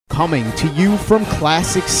Coming to you from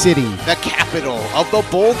Classic City, the capital of the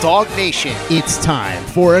Bulldog Nation. It's time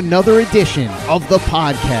for another edition of the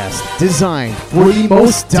podcast designed for the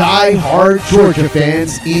most die-hard Georgia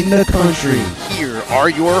fans in the country. Here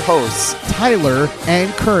are your hosts, Tyler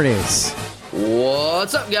and Curtis.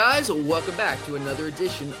 What's up, guys? Welcome back to another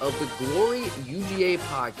edition of the Glory UGA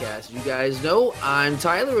podcast. You guys know I'm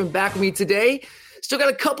Tyler, and back with me today. Still got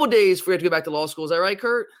a couple days for you to go back to law school. Is that right,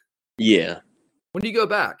 Kurt? Yeah. When do you go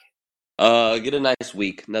back? Get a nice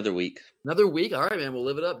week. Another week. Another week? All right, man. We'll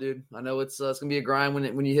live it up, dude. I know it's going to be a grind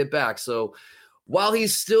when you hit back. So while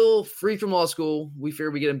he's still free from law school, we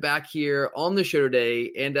figure we get him back here on the show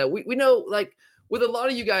today. And we know, like, with a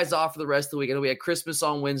lot of you guys off for the rest of the week, I know we had Christmas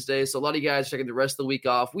on Wednesday, so a lot of you guys taking the rest of the week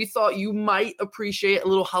off. We thought you might appreciate a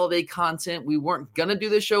little holiday content. We weren't going to do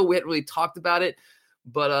this show. We hadn't really talked about it.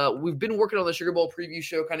 But we've been working on the Sugar Bowl preview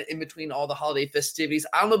show kind of in between all the holiday festivities.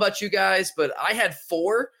 I don't know about you guys, but I had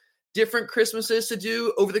 4 different Christmases to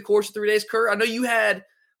do over the course of 3 days. Kurt, I know you had,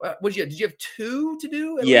 what did you have? Did you have 2 to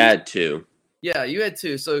do? Yeah, I had 2. Yeah, you had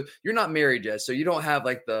 2. So you're not married yet, so you don't have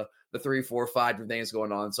like the 3, 4, 5 different things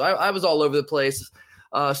going on. So I was all over the place.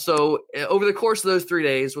 So over the course of those 3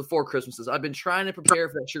 days with 4 Christmases, I've been trying to prepare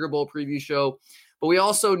for that Sugar Bowl preview show. But we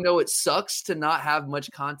also know it sucks to not have much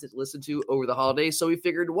content to listen to over the holidays. So we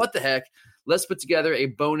figured, what the heck? Let's put together a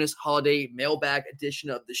bonus holiday mailbag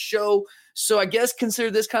edition of the show. So I guess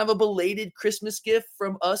consider this kind of a belated Christmas gift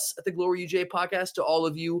from us at the Glory UJ podcast to all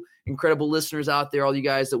of you incredible listeners out there, all you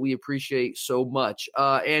guys that we appreciate so much.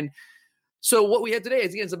 And so what we have today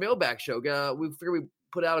is, again, it's a mailbag show. We figured we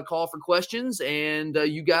put out a call for questions, and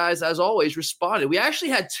you guys, as always, responded. We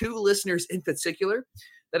actually had 2 listeners in particular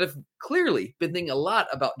that have clearly been thinking a lot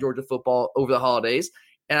about Georgia football over the holidays,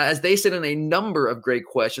 as they sent in a number of great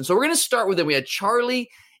questions. So we're going to start with them. We had Charlie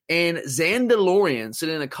and Zandalorian sent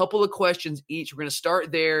in a couple of questions each. We're going to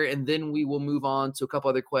start there, and then we will move on to a couple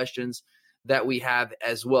other questions that we have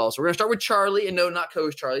as well. So we're going to start with Charlie, and no, not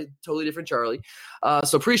Coach Charlie, totally different Charlie.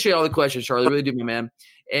 So appreciate all the questions, Charlie. Really do, my man.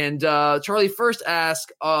 And Charlie first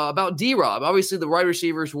asked about D-Rob. Obviously, the wide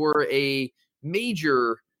receivers were a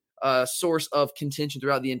major source of contention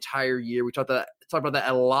throughout the entire year. We talked about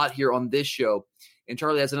that a lot here on this show. And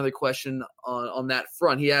Charlie has another question on that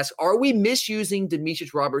front. He asks, are we misusing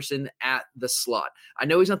Demetrius Robertson at the slot? I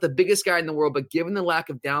know he's not the biggest guy in the world, but given the lack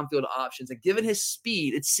of downfield options and given his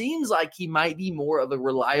speed, it seems like he might be more of a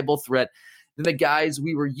reliable threat than the guys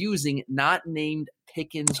we were using, not named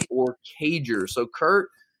Pickens or Cager. So, Kurt,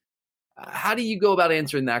 how do you go about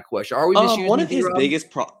answering that question? Are we misusing one of his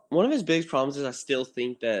biggest problems is I still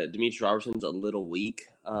think that Demetrius Robertson's a little weak.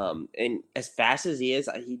 And as fast as he is,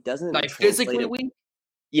 he doesn't physically weak.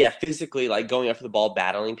 Yeah, physically, like going after the ball,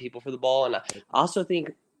 battling people for the ball. And I also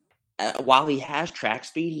think while he has track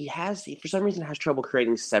speed, he for some reason has trouble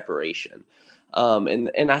creating separation.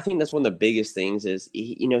 And I think that's one of the biggest things is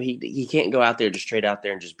he can't go out there just straight out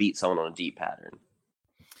there and just beat someone on a deep pattern.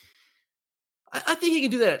 I think he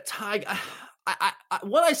can do that at times.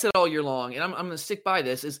 What I said all year long, and I'm going to stick by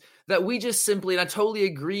this, is that we just simply, and I totally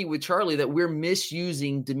agree with Charlie, that we're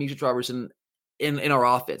misusing Demetrius Robertson in our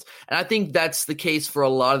offense. And I think that's the case for a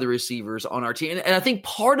lot of the receivers on our team. And I think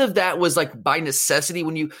part of that was like by necessity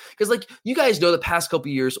because like you guys know the past couple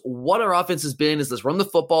of years, what our offense has been is let's run the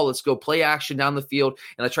football, let's go play action down the field,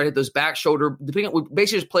 and let's try to hit those back shoulder. We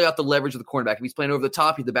basically just play out the leverage of the cornerback. If he's playing over the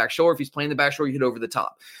top, you hit the back shoulder. If he's playing the back shoulder, you hit over the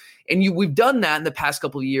top. And we've done that in the past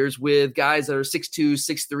couple of years with guys that are 6'2",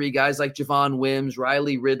 6'3", guys like Javon Wims,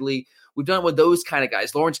 Riley Ridley. We've done it with those kind of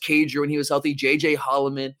guys. Lawrence Cager when he was healthy, J.J.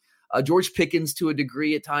 Holloman, George Pickens to a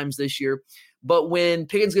degree at times this year. But when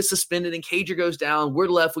Pickens gets suspended and Cager goes down, we're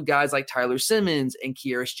left with guys like Tyler Simmons and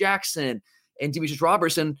Kearis Jackson and Demetrius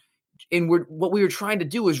Robertson. And what we were trying to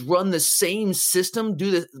do is run the same system,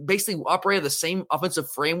 basically operate at the same offensive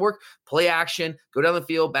framework, play action, go down the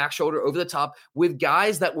field, back shoulder, over the top, with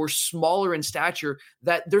guys that were smaller in stature,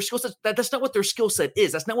 that their skill set, that's not what their skill set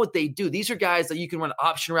is. That's not what they do. These are guys that you can run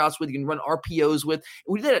option routes with, you can run RPOs with.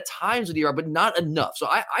 We did that at times with ER, but not enough. So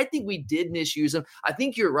I think we did misuse him. I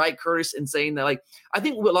think you're right, Curtis, in saying that, like, I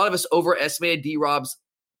think a lot of us overestimated D-Rob's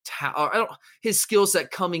his skill set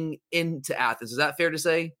coming into Athens. Is that fair to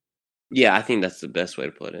say? Yeah, I think that's the best way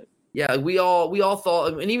to put it. Yeah, we all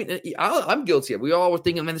thought, and even I'm guilty of it. We all were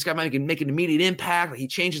thinking, man, this guy might make an immediate impact. He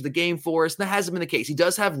changes the game for us. And that hasn't been the case. He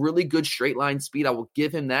does have really good straight line speed. I will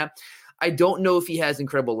give him that. I don't know if he has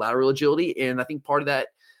incredible lateral agility, and I think part of that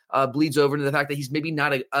bleeds over into the fact that he's maybe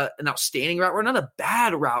not an outstanding route runner, not a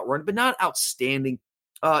bad route runner, but not outstanding.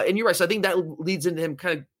 And you're right. So I think that leads into him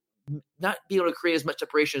kind of not be able to create as much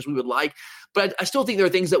separation as we would like. But I still think there are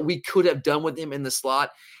things that we could have done with him in the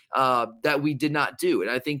slot that we did not do.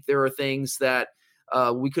 And I think there are things that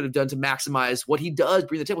we could have done to maximize what he does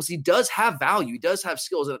bring to the table. So he does have value. He does have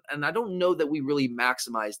skills. And I don't know that we really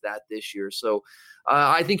maximized that this year. So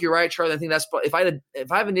I think you're right, Charlie. I think that's – if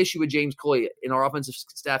I have an issue with James Coley in our offensive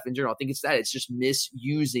staff in general, I think it's that. It's just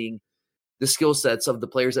misusing the skill sets of the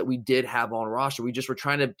players that we did have on roster. We just were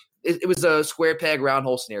trying to – it was a square peg, round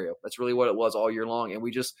hole scenario. That's really what it was all year long. And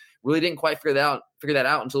we just really didn't quite figure that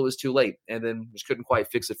out until it was too late. And then just couldn't quite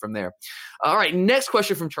fix it from there. All right, next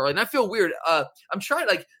question from Charlie. And I feel weird. I'm trying –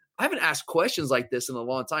 I haven't asked questions like this in a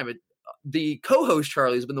long time. The co-host,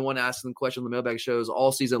 Charlie, has been the one asking the question on the mailbag shows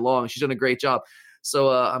all season long. She's done a great job. So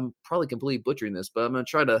I'm probably completely butchering this, but I'm going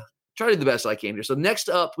to try to do the best I can here. So next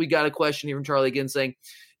up, we got a question here from Charlie again saying,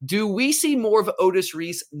 do we see more of Otis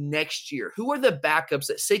Reese next year? Who are the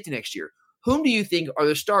backups at safety next year? Whom do you think are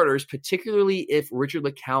the starters, particularly if Richard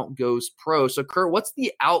LeCounte goes pro? So, Kurt, what's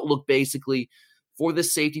the outlook basically for the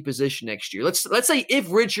safety position next year? Let's say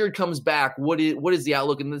if Richard comes back, what is the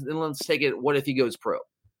outlook? And then let's take it, what if he goes pro?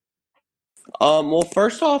 Well,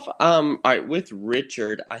 first off, all right, with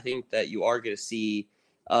Richard, I think that you are going to see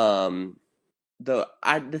the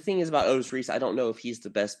thing is about Otis Reese, I don't know if he's the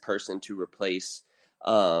best person to replace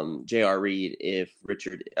J.R. Reed if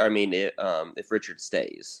Richard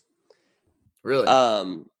stays. Really?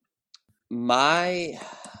 Who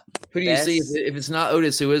do you see if it's not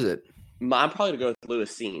Otis? Who is it? I'm probably gonna go with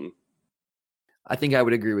Lewis Cine. I think I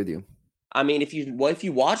would agree with you. I mean, if you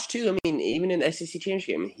watch too, I mean, even in the SEC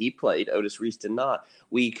Championship game, he played. Otis Reese did not.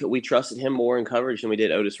 We trusted him more in coverage than we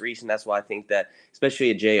did Otis Reese, and that's why I think that, especially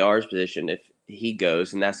at JR's position, if he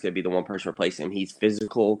goes, and that's going to be the one person replacing him. He's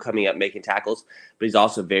physical, coming up, making tackles, but he's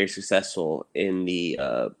also very successful in the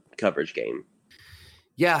coverage game.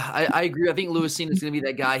 Yeah, I agree. I think Lewis Cine is going to be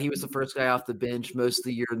that guy. He was the first guy off the bench most of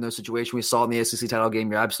the year in those situations. We saw in the SEC title game.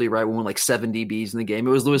 You're absolutely right. We won like 7 DBs in the game.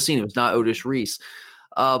 It was Lewis Cine. It was not Otis Reese.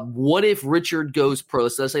 What if Richard goes pro?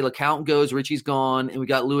 Let's say LeCounte goes, Richie's gone, and we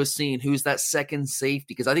got Lewis Cine. Who's that second safety?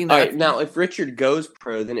 Because I think that. All right, now, if Richard goes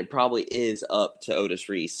pro, then it probably is up to Otis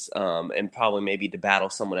Reese, and probably maybe to battle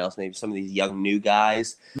someone else, maybe some of these young new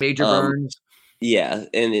guys. Major Burns. Yeah,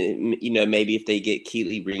 and maybe if they get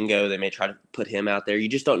Keely Ringo, they may try to put him out there. You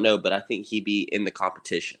just don't know, but I think he'd be in the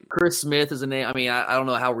competition. Chris Smith is a name. I mean, I don't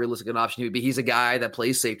know how realistic an option he would be. He's a guy that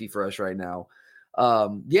plays safety for us right now.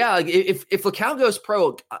 If LeCounte goes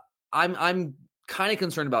pro, I'm kind of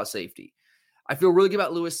concerned about safety. I feel really good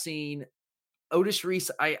about Lewis Cine. Otis Reese,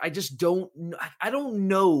 I just don't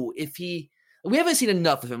know if we haven't seen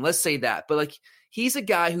enough of him. Let's say that, but he's a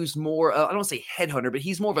guy who's more, I don't want to say headhunter, but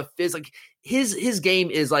he's more of a his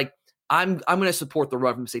game is I'm going to support the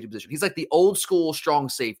run from safety position. He's like the old school strong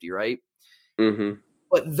safety, right? Mm-hmm.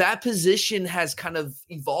 But that position has kind of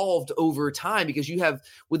evolved over time because you have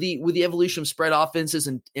with the evolution of spread offenses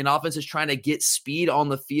and offenses trying to get speed on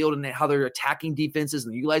the field and how they're attacking defenses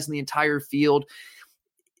and utilizing the entire field.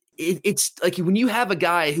 It's like when you have a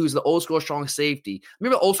guy who's the old school strong safety.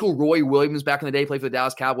 Remember old school Roy Williams back in the day, played for the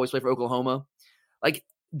Dallas Cowboys, played for Oklahoma.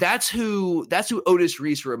 That's who Otis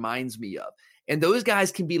Reese reminds me of. And those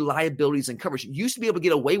guys can be liabilities in coverage. You used to be able to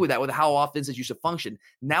get away with that with how offenses used to function.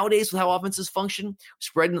 Nowadays, with how offenses function,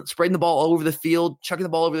 spreading the ball all over the field, chucking the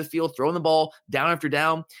ball over the field, throwing the ball down after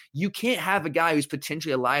down, you can't have a guy who's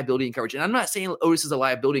potentially a liability in coverage. And I'm not saying Otis is a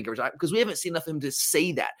liability in coverage because we haven't seen enough of him to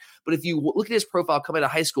say that. But if you look at his profile coming out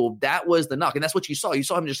of high school, that was the knock. And that's what you saw. You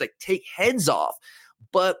saw him just take heads off.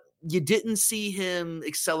 But you didn't see him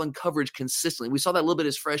excel in coverage consistently. We saw that a little bit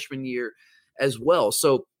his freshman year as well.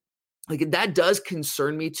 So that does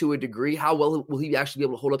concern me to a degree. How well will he actually be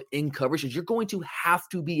able to hold up in coverage? Because you're going to have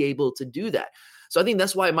to be able to do that. So I think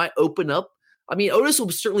that's why it might open up. I mean, Otis will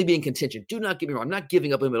certainly be in contention. Do not get me wrong. I'm not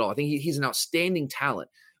giving up him at all. I think he's an outstanding talent.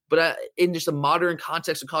 But in just a modern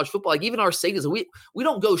context of college football, even our safeties, we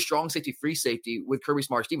don't go strong safety, free safety with Kirby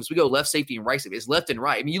Smart-Stevens. We go left safety and right safety. It's left and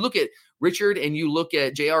right. I mean, you look at Richard and you look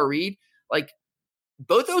at J.R. Reed,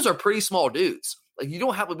 both those are pretty small dudes. We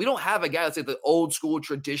don't have a guy that's the old school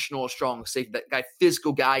traditional strong safety, that guy,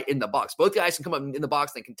 physical guy in the box. Both guys can come up in the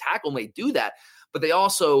box, they can tackle, and they do that, but they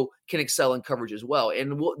also can excel in coverage as well.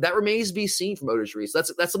 And that remains to be seen from Otis Reese. That's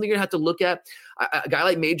something you're gonna have to look at. A guy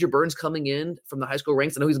like Major Burns coming in from the high school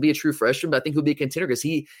ranks, I know he's gonna be a true freshman, but I think he'll be a contender because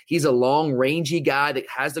he's a long, rangy guy that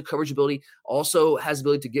has the coverage ability, also has the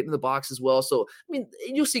ability to get in the box as well. So I mean,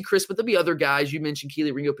 you'll see Chris, but there'll be other guys. You mentioned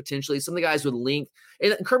Keely Ringo potentially, some of the guys with length.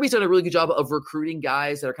 And Kirby's done a really good job of recruiting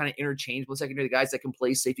guys that are kind of interchangeable secondary, the guys that can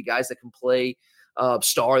play safety, guys that can play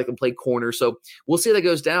star, that can play corner. So we'll see how that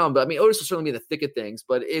goes down. But I mean, Otis will certainly be in the thick of things.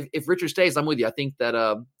 But if Richard stays, I'm with you. I think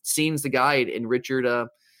that Scene's the guide, and Richard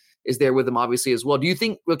is there with him obviously as well. Do you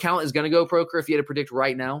think McCown is going to go Proker if you had to predict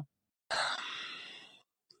right now?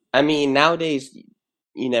 I mean, nowadays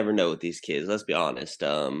you never know with these kids. Let's be honest.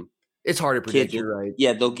 It's hard to predict. Kids, you're right.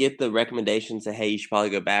 Yeah, they'll get the recommendations that, hey, you should probably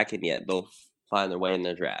go back, and yet they'll find their way in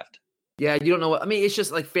their draft. Yeah, you don't know what – I mean, it's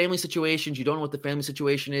just like family situations. You don't know what the family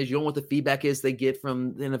situation is. You don't know what the feedback is they get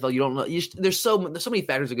from the NFL. You don't know. There's so many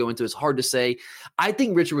factors that go into it. It's hard to say. I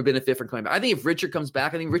think Richard would benefit from coming back. I think if Richard comes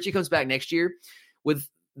back, I think Richie comes back next year with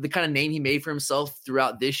the kind of name he made for himself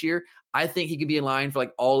throughout this year. I think he could be in line for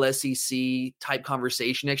like all SEC type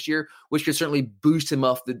conversation next year, which could certainly boost him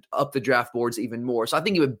up the draft boards even more. So I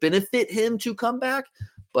think it would benefit him to come back.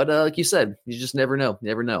 But like you said, you just never know.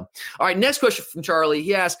 Never know. All right, next question from Charlie.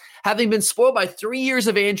 He asks, having been spoiled by 3 years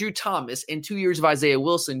of Andrew Thomas and 2 years of Isaiah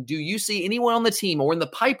Wilson, do you see anyone on the team or in the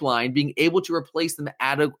pipeline being able to replace them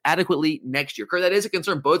adequately next year? Kurt, that is a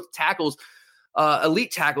concern. Both tackles,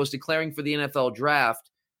 elite tackles declaring for the NFL draft.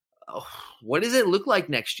 What does it look like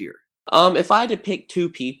next year? If I had to pick two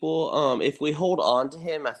people, if we hold on to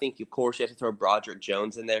him, I think, of course, you have to throw Broderick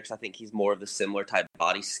Jones in there because I think he's more of the similar type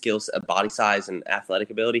body skills, body size and athletic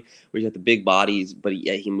ability, where he's got the big bodies, but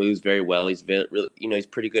he moves very well. He's really, he's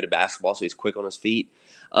pretty good at basketball, so he's quick on his feet.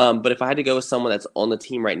 But if I had to go with someone that's on the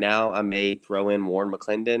team right now, I may throw in Warren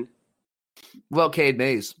McClendon. Well, Cade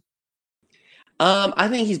Mays. I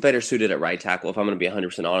think he's better suited at right tackle. If I'm going to be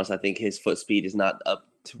 100% honest, I think his foot speed is not up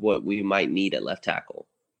to what we might need at left tackle.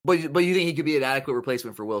 But you think he could be an adequate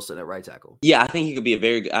replacement for Wilson at right tackle? Yeah, I think he could be a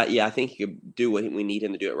very good. I think he could do what we need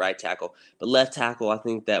him to do at right tackle. But left tackle, I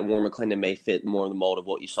think that Warren McClendon may fit more in the mold of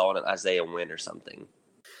what you saw in Isaiah Wynn or something.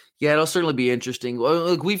 Yeah, it'll certainly be interesting. Well,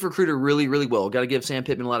 look, we've recruited really, really well. Got to give Sam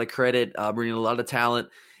Pittman a lot of credit, bringing a lot of talent.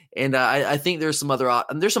 And I think there's some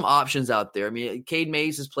there's some options out there. I mean, Cade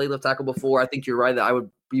Mays has played left tackle before. I think you're right that I would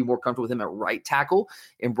be more comfortable with him at right tackle.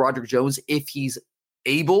 And Broderick Jones, if he's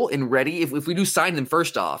able and ready, if we do sign him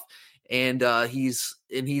first off, and he's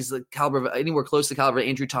the caliber of anywhere close to the caliber of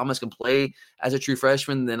Andrew Thomas can play as a true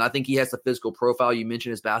freshman, then I think he has the physical profile. You mentioned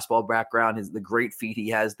his basketball background, the great feet he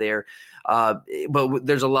has there. But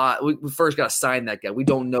there's a lot. We first got to sign that guy. We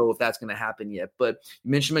don't know if that's going to happen yet. But you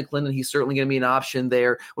mentioned McClendon. He's certainly going to be an option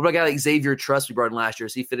there. What about a guy like Xavier Truss we brought in last year?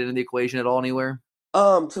 Does he fit into the equation at all anywhere?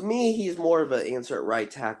 To me, he's more of an answer at right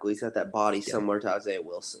tackle. He's got that body similar to Isaiah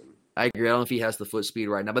Wilson. I agree. I don't know if he has the foot speed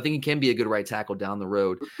right now, but I think he can be a good right tackle down the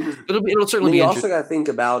road. It'll certainly be. You also got to think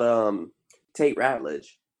about Tate Ratledge.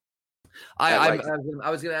 I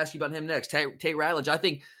was going to ask you about him next. Tate Ratledge. I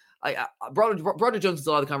think Broderick Jones is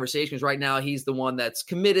a lot of the conversation because right now he's the one that's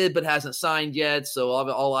committed but hasn't signed yet. So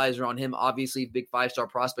all eyes are on him. Obviously, big 5-star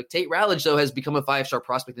prospect. Tate Ratledge, though, has become a 5-star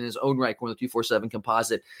prospect in his own right, according to the 247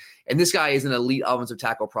 composite. And this guy is an elite offensive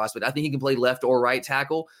tackle prospect. I think he can play left or right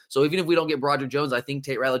tackle. So even if we don't get Broderick Jones, I think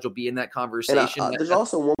Tate Ratledge will be in that conversation. And there's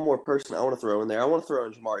also one more person I want to throw in there. I want to throw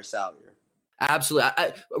in Jamari Salyer. Absolutely.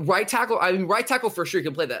 Right tackle. I mean, right tackle for sure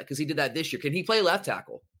can play that because he did that this year. Can he play left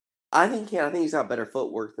tackle? I think he can. I think he's got better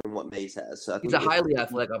footwork than what Mays has. So I think he's a highly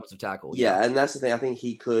athletic offensive tackle. Yeah, and that's the thing. I think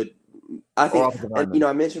he could. I think, and,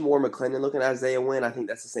 I mentioned Warren McClendon looking at Isaiah Wynn. I think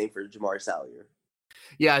that's the same for Jamari Salyer.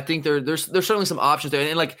 Yeah, I think there's certainly some options there,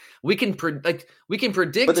 and like we can predict. But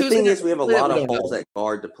the thing is, we have a lot of holes at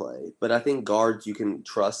guard to play. But I think guards you can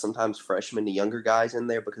trust sometimes freshmen to younger guys in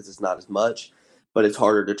there because it's not as much. But it's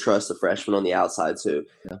harder to trust the freshmen on the outside too.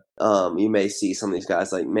 Yeah. You may see some of these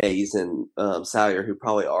guys like Mays and Salyer who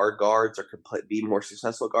probably are guards or could be more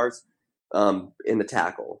successful guards in the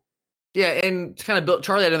tackle. Yeah, and to kind of build,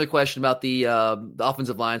 Charlie had another question about the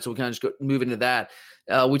offensive line, so we kind of just move into that.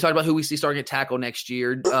 We talked about who we see starting at tackle next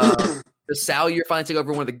year. Does Salyer finally take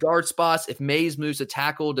over one of the guard spots? If Mays moves to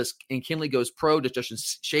tackle, and Kinley goes pro, does Justin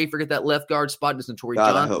Schaefer get that left guard spot? Does Notori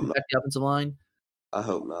Johnson back the offensive line? I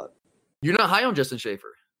hope not. You're not high on Justin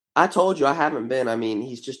Schaefer. I told you I haven't been. I mean,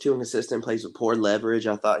 he's just too inconsistent, plays with poor leverage.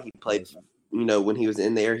 I thought he played, when he was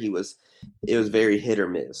in there, it was very hit or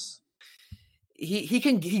miss.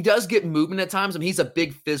 He does get movement at times. I mean, he's a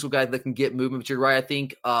big physical guy that can get movement, but you're right. I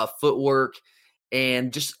think footwork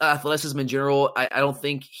and just athleticism in general, I don't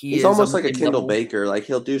think he's almost like a Kendall Baker. Like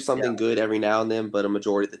he'll do something good every now and then, but a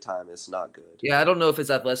majority of the time it's not good. Yeah, I don't know if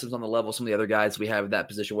his athleticism is on the level of some of the other guys we have in that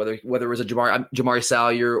position, whether it was a Jamari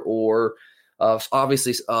Salyer or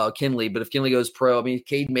obviously Kinley. But if Kinley goes pro, I mean,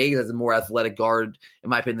 Cade Mays has a more athletic guard, in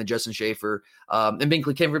my opinion, than Justin Schaefer. And can't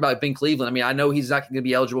forget about Ben Cleveland. I mean, I know he's not going to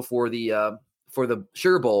be eligible for the for the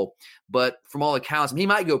Sugar Bowl. But from all accounts, he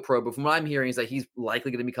might go pro, but from what I'm hearing is that he's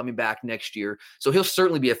likely going to be coming back next year. So he'll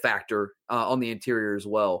certainly be a factor on the interior as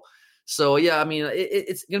well. So, yeah, I mean,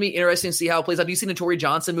 it's going to be interesting to see how it plays out. Have you seen Notori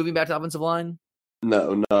Johnson moving back to the offensive line?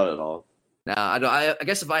 No, not at all. No, I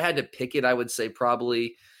guess if I had to pick it, I would say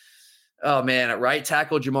probably, oh, man, at right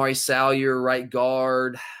tackle, Jamari Salyer, right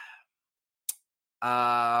guard.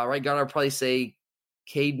 Right guard, I'd probably say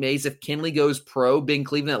Cade Mays. If Kinley goes pro, Ben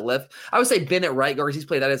Cleveland at left. I would say Ben at right guard. He's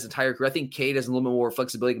played that his entire career. I think Cade has a little bit more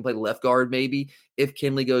flexibility. He can play left guard maybe if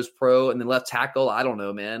Kinley goes pro. And then left tackle, I don't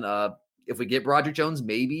know, man. If we get Broderick Jones,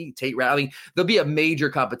 maybe Tate Rattle. I mean, there'll be a major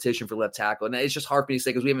competition for left tackle. And it's just hard for me to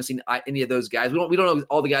say because we haven't seen any of those guys. We don't know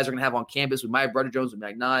all the guys are going to have on campus. We might have Broderick Jones, we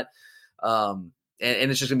might not. And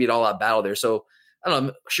it's just going to be an all-out battle there. So, I don't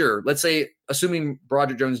know. Sure. Let's say, assuming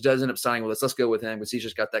Broderick Jones does end up signing with us, let's go with him because he's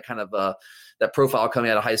just got that kind of that profile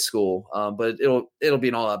coming out of high school. But it'll be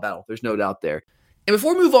an all-out battle. There's no doubt there. And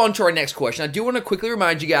before we move on to our next question, I do want to quickly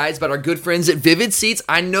remind you guys about our good friends at Vivid Seats.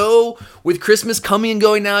 I know with Christmas coming and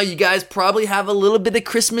going now, you guys probably have a little bit of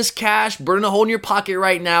Christmas cash burning a hole in your pocket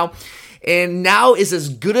right now. And now is as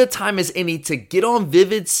good a time as any to get on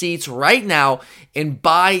Vivid Seats right now and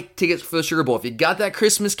buy tickets for the Sugar Bowl. If you got that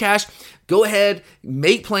Christmas cash, go ahead,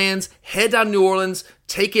 make plans, head down to New Orleans,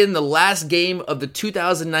 take in the last game of the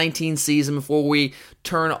 2019 season before we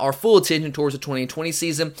turn our full attention towards the 2020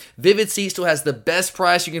 season. Vivid Seats still has the best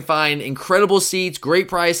price you can find. Incredible seats, great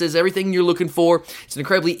prices, everything you're looking for. It's an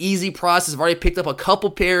incredibly easy process. I've already picked up a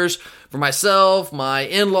couple pairs for myself, my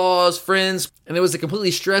in-laws, friends, and it was a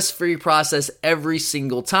completely stress-free process every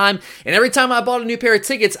single time. And every time I bought a new pair of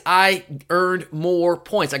tickets, I earned more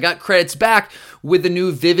points. I got credits back with the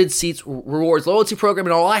new Vivid Seats Rewards loyalty program,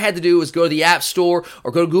 and all I had to do was go to the App Store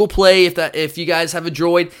or go to Google Play if you guys have a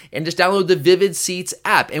Droid, and just download the Vivid Seats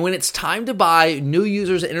app. And when it's time to buy, new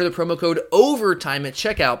users enter the promo code OVERTIME at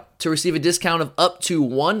checkout to receive a discount of up to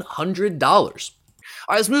 $100.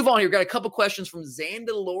 All right, let's move on here. We've got a couple questions from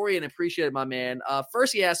Zandalorian. Appreciate it, my man.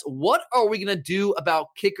 First, he asked, what are we going to do about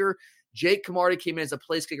kicker? Jake Camarda came in as a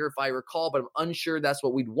place kicker, if I recall, but I'm unsure that's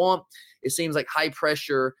what we'd want. It seems like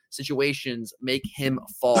high-pressure situations make him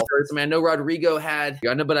fall first. I mean, I know Rodrigo I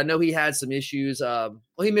know he had some issues.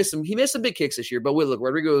 He missed some big kicks this year, but look,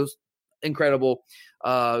 Rodrigo's incredible.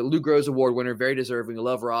 Luke Rose Award winner, very deserving. I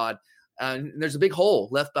love Rod. And there's a big hole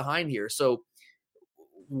left behind here. So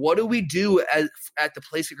what do we do at the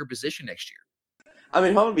place kicker position next year? I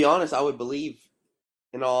mean, if I'm going to be honest, I would believe,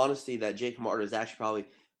 in all honesty, that Jake Martin is actually probably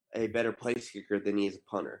a better place kicker than he is a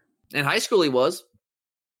punter. In high school, he was.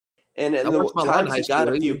 And the times he got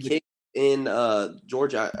a few kicks in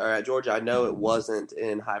Georgia, or at Georgia, I know it wasn't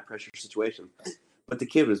in high-pressure situations, but the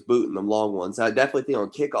kid was booting them long ones. I definitely think on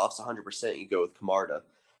kickoffs, 100% you go with Camarda.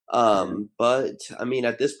 But, I mean,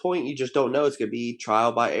 at this point, you just don't know. It's going to be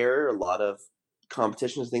trial by error, a lot of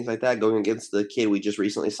competitions, things like that, going against the kid we just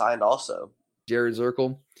recently signed also. Jared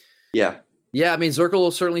Zirkle? Yeah. Yeah, I mean, Zirkle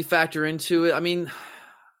will certainly factor into it. I mean,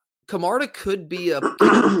 Camarda could be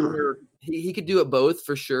he could do it both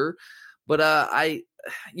for sure, but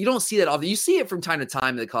you don't see that often. You see it from time to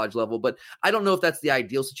time at the college level, but I don't know if that's the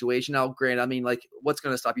ideal situation. Now, granted, I mean, like, what's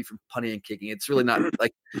going to stop you from punting and kicking? It's really not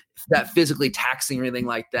like that physically taxing or anything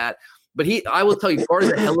like that. But I will tell you,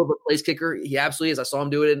 Camarda's a hell of a place kicker. He absolutely is. I saw him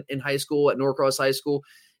do it in high school at Norcross High School.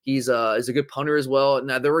 He's a good punter as well.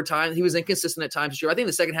 Now, there were times he was inconsistent at times. Sure, I think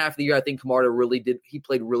the second half of the year, I think Camarda he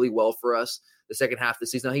played really well for us the second half of the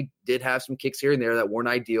season. Now, he did have some kicks here and there that weren't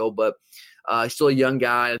ideal, but he's still a young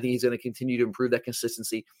guy. I think he's going to continue to improve that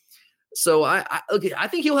consistency. So I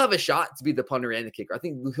think he'll have a shot to be the punter and the kicker. I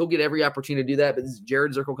think he'll get every opportunity to do that. But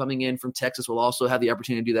Jared Zirkle coming in from Texas will also have the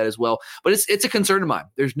opportunity to do that as well. But it's a concern of mine.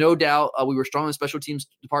 There's no doubt we were strong in the special teams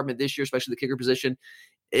department this year, especially the kicker position.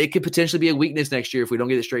 It could potentially be a weakness next year if we don't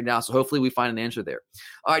get it straightened out. So hopefully we find an answer there.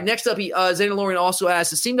 All right, next up, Zandalorian also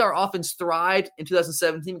asked, it seemed our offense thrived in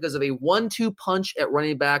 2017 because of a 1-2 punch at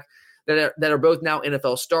running back that are both now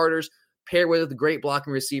NFL starters, paired with the great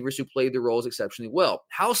blocking receivers who played their roles exceptionally well.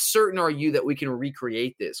 How certain are you that we can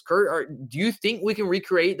recreate this? Kurt, do you think we can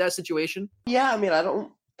recreate that situation? Yeah, I mean, I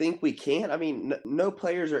don't think we can. I mean, no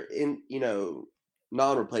players are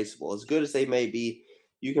non-replaceable. As good as they may be,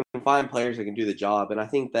 you can find players that can do the job. And I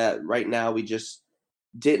think that right now we just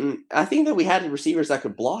didn't – I think that we had receivers that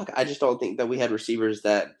could block. I just don't think that we had receivers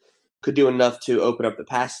that could do enough to open up the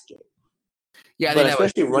pass game. Yeah, but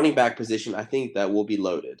especially running back position, I think that we'll be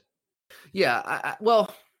loaded. Yeah,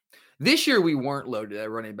 well, this year we weren't loaded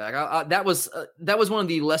at running back. That was one of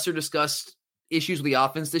the lesser discussed issues with the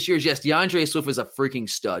offense this year. Is yes, DeAndre Swift is a freaking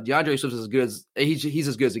stud. DeAndre Swift is as good as he's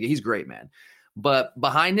as good as he gets. He's great, man. But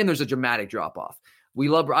behind him, there's a dramatic drop off.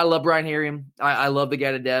 I love Brian Herrien. I love the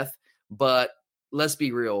guy to death, but let's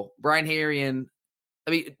be real. Brian Herrien,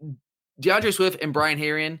 DeAndre Swift and Brian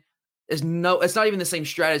Herrien it's not even the same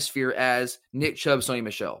stratosphere as Nick Chubb, Sony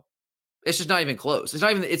Michel. It's just not even close. It's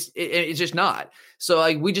not even, it's just not. So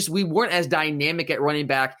like we weren't as dynamic at running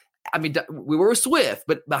back. I mean, we were with Swift,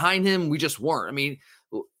 but behind him, we just weren't. I mean,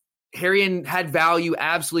 Herrien had value,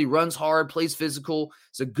 absolutely runs hard, plays physical.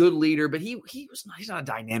 He's a good leader, but he's not a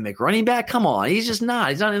dynamic running back. Come on. He's just not.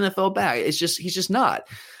 He's not an NFL back. He's just not.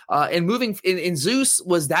 And moving in Zeus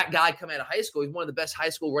was that guy coming out of high school. He's one of the best high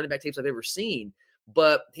school running back tapes I've ever seen,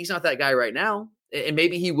 but he's not that guy right now. And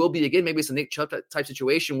maybe he will be again. Maybe it's a Nick Chubb type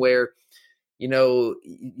situation where,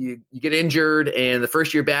 you get injured and the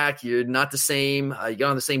first year back, you're not the same. You get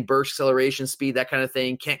on the same burst, acceleration, speed, that kind of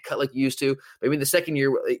thing. Can't cut like you used to. Maybe in the second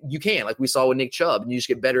year, you can, like we saw with Nick Chubb, and you just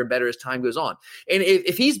get better and better as time goes on. And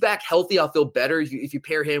if he's back healthy, I'll feel better. If you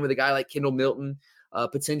pair him with a guy like Kendall Milton,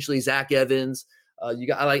 potentially Zach Evans,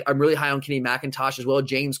 I'm really high on Kenny McIntosh as well.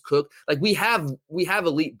 James Cook. Like we have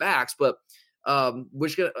elite backs, but we're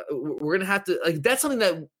gonna have to, like, that's something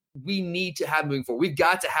that we need to have moving forward. We've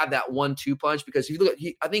got to have that 1-2 punch, because if you look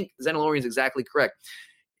at, I think Zanalorian is exactly correct.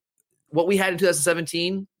 What we had in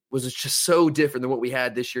 2017 was just so different than what we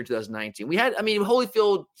had this year in 2019.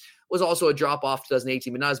 Holyfield was also a drop off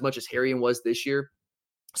 2018, but not as much as Herrien was this year.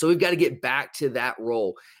 So we've got to get back to that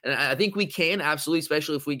role. And I think we can, absolutely,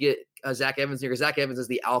 especially if we get Zach Evans here, because Zach Evans is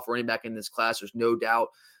the alpha running back in this class. There's no doubt.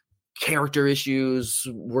 Character issues,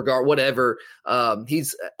 whatever.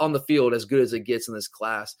 He's on the field as good as it gets in this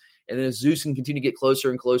class. And then Zeus can continue to get closer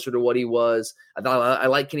and closer to what he was. I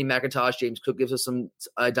like Kenny McIntosh. James Cook gives us some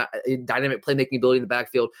dynamic playmaking ability in the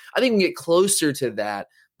backfield. I think we can get closer to that.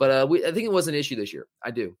 But I think it was an issue this year.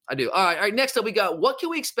 I do. All right. Next up, we got, what can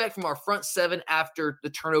we expect from our front seven after the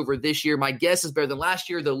turnover this year? My guess is better than last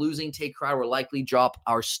year. The losing Tay Crowder will likely drop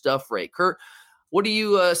our stuff rate. Kurt, what do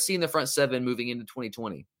you see in the front seven moving into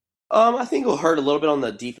 2020? I think it'll hurt a little bit on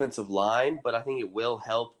the defensive line, but I think it will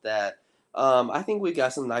help that. I think we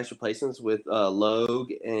got some nice replacements with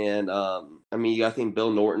Logue, and I think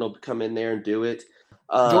Bill Norton will come in there and do it.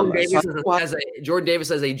 Jordan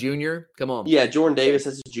Davis as a junior. Come on. Yeah, Jordan Davis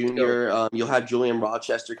as a junior. You'll have Julian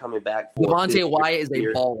Rochester coming back. Devontae Wyatt is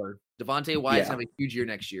a baller. Devontae Wyatt's going to have a huge year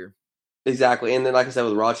next year. Exactly. And then, like I said,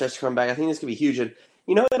 with Rochester coming back, I think this could be huge. And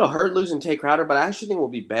it'll hurt losing Tay Crowder, but I actually think we'll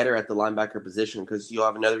be better at the linebacker position, because you'll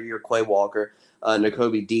have another year of Quay Walker.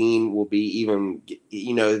 Nakobe Dean will be even,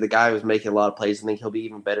 the guy who's making a lot of plays. I think he'll be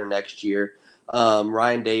even better next year.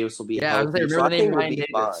 Ryan Davis will be healthy. So I think we'll be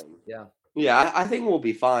fine. Yeah, I think we'll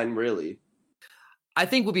be fine, really. I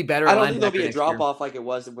think we'll be better. I don't think there'll be a drop-off like it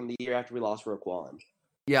was when the year after we lost Roquan.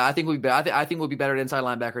 Yeah, I think we'll be better. I think we'll be better at inside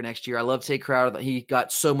linebacker next year. I love Tay Crowder. He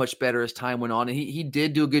got so much better as time went on, and he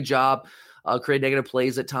did do a good job. Create negative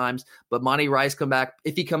plays at times, but Monty Rice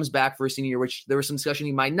if he comes back for a senior year, which there was some discussion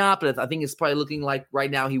he might not, but I think it's probably looking like right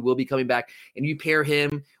now he will be coming back. And you pair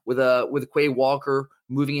him with Quay Walker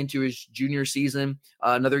moving into his junior season,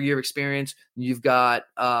 another year of experience. You've got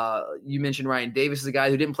you mentioned Ryan Davis is a guy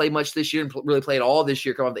who didn't play much this year and really played all this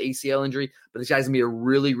year, coming off the ACL injury. But this guy's gonna be a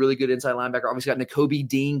really, really good inside linebacker. Obviously, got Nakobe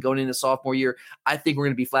Dean going into sophomore year. I think we're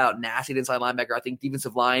gonna be flat out nasty at inside linebacker. I think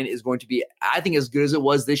defensive line is going to be, as good as it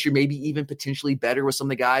was this year, maybe even potentially better with some of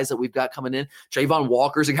the guys that we've got coming in. Trayvon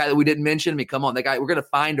Walker's a guy that we didn't mention. I mean, come on, that guy. We're gonna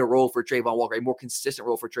find a role for Trayvon Walker, a more consistent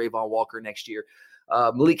role for Trayvon Walker next year.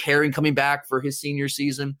 Malik Herring coming back for his senior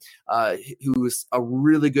season, who's a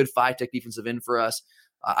really good 5-tech defensive end for us.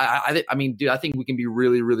 I think we can be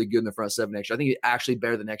really, really good in the front seven next year. I think it's actually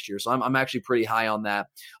better than next year. So I'm actually pretty high on that.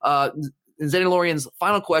 Zanalorian's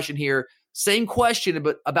final question here. Same question,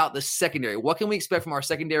 but about the secondary. What can we expect from our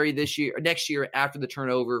secondary next year after the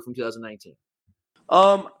turnover from 2019?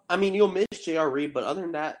 You'll miss J.R. Reed, but other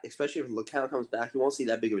than that, especially if LeCount comes back, you won't see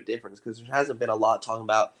that big of a difference, because there hasn't been a lot talking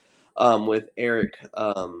about with Eric.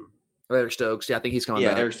 Eric Stokes. Yeah, I think he's coming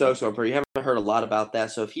back. Yeah, Eric Stokes going pro. You haven't heard a lot about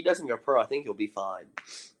that. So if he doesn't go pro, I think he'll be fine.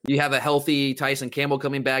 You have a healthy Tyson Campbell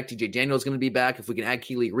coming back. TJ Daniels going to be back. If we can add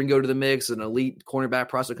Keely Ringo to the mix, an elite cornerback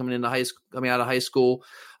prospect coming out of high school.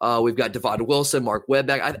 We've got Devon Wilson, Mark Webb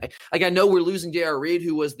back. I know we're losing J.R. Reed,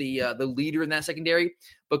 who was the leader in that secondary.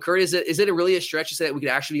 But Kurt, is it really a stretch to say that we could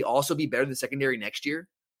actually also be better than secondary next year?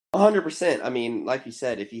 100%. I mean, like you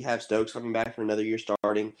said, if you have Stokes coming back for another year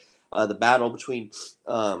starting, the battle between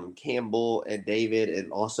Campbell and David,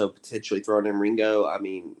 and also potentially throwing in Ringo,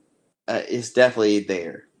 it's definitely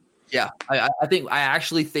there. Yeah, I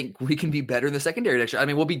actually think we can be better in the secondary next year. I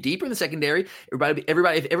mean, we'll be deeper in the secondary. If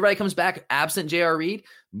everybody comes back absent J.R. Reed,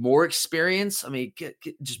 more experience. I mean, get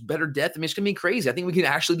just better depth. I mean, it's gonna be crazy. I think we can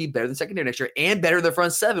actually be better than secondary next year and better than the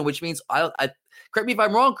front seven, which means I correct me if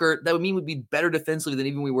I'm wrong, Kurt. That would mean we'd be better defensively than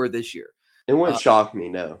even we were this year. It wouldn't shock me,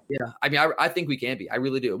 no. Yeah, I mean, I think we can be. I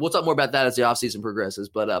really do. We'll talk more about that as the offseason progresses,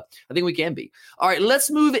 but I think we can be. All right, let's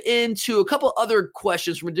move into a couple other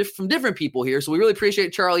questions from different people here. So we really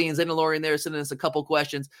appreciate Charlie and Zendalorian there sending us a couple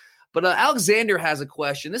questions. But Alexander has a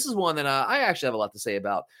question. This is one that I actually have a lot to say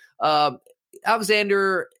about.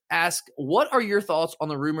 Alexander asked, what are your thoughts on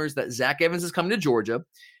the rumors that Zach Evans is coming to Georgia?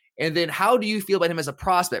 And then how do you feel about him as a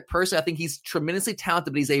prospect? Personally, I think he's tremendously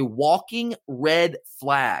talented, but he's a walking red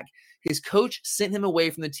flag. His coach sent him away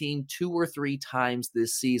from the team 2 or 3 times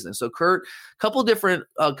this season. So, Kurt, a couple different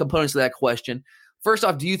components to that question. First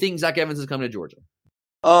off, do you think Zach Evans is coming to Georgia?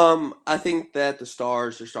 I think that the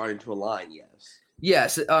stars are starting to align, yes.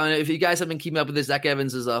 Yes. If you guys have been keeping up with this, Zach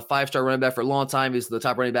Evans is a 5-star running back for a long time. He's the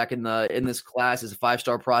top running back in this class. He's a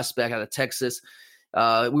 5-star prospect out of Texas.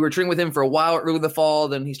 We were training with him for a while early in the fall.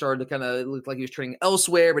 Then he started to kind of look like he was training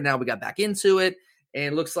elsewhere, but now we got back into it.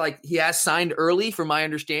 And it looks like he has signed early, from my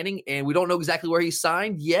understanding. And we don't know exactly where he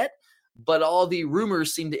signed yet, but all the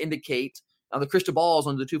rumors seem to indicate the crystal balls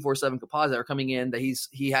on the 247 composite are coming in that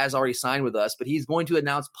he has already signed with us, but he's going to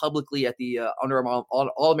announce publicly at the Under Armour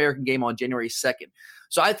All-American game on January 2nd.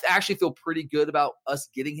 So I actually feel pretty good about us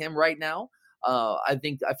getting him right now. I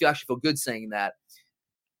actually feel good saying that.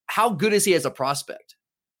 How good is he as a prospect?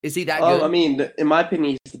 Is he that good? I mean, in my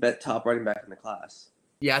opinion, he's the best top running back in the class.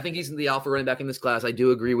 Yeah, I think he's the alpha running back in this class. I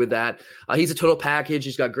do agree with that. He's a total package.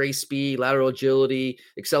 He's got great speed, lateral agility,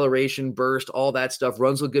 acceleration, burst, all that stuff.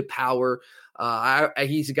 Runs with good power.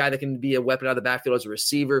 He's a guy that can be a weapon out of the backfield as a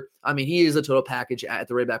receiver. I mean, he is a total package at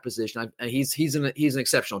the running back position. And he's an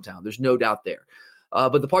exceptional talent. There's no doubt there.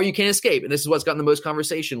 But the part you can't escape, and this is what's gotten the most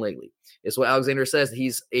conversation lately, is what Alexander says.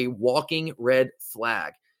 He's a walking red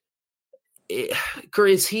flag.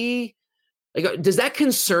 Kurt, is he? Like, does that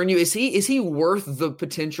concern you? Is he worth the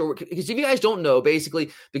potential? Because if you guys don't know,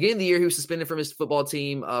 basically, beginning of the year, he was suspended from his football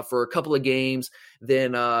team for a couple of games.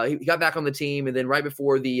 Then he got back on the team, and then right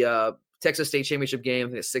before the Texas State championship game, I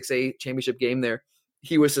think it's 6A championship game there,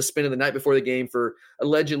 he was suspended the night before the game for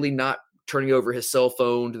allegedly not turning over his cell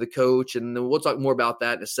phone to the coach. And then we'll talk more about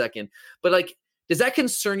that in a second. But like, does that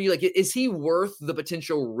concern you? Like, is he worth the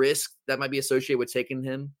potential risk that might be associated with taking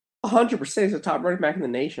him? 100%. He's the top running back in the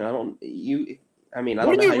nation. What are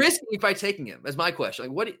you risking by taking him? That's my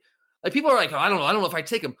question. Like, people are like, oh, I don't know if I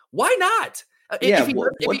take him. Why not? What do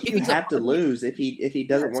you have to lose if he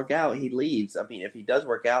doesn't work out? He leaves. I mean, if he does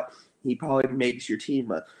work out, he probably makes your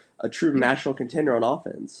team a true national contender on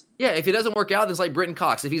offense. Yeah, if it doesn't work out, it's like Britton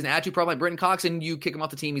Cox. If he's an attitude problem like Britton Cox and you kick him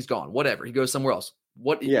off the team, he's gone. Whatever. He goes somewhere else.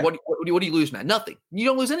 What do you lose, man? Nothing. You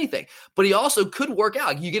don't lose anything. But he also could work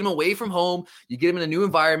out. You get him away from home. You get him in a new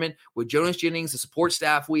environment with Jonas Jennings, the support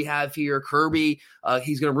staff we have here, Kirby.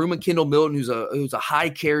 He's going to room in Kendall Milton, who's a high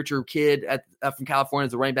character kid from California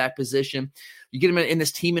at the running back position. You get him in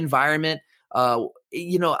this team environment. What do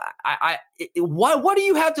you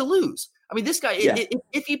have to lose? I mean, this guy,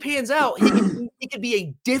 if he pans out, he could be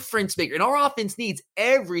a difference maker. And our offense needs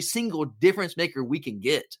every single difference maker we can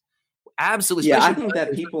get. Absolutely. Yeah, I think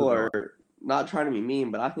that people are not trying to be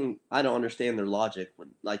mean, but I don't understand their logic when,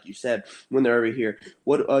 like you said, when they're over here.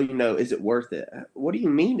 Is it worth it? What do you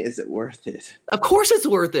mean? Is it worth it? Of course, it's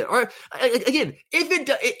worth it. Or again,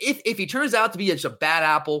 if he turns out to be just a bad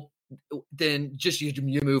apple, then just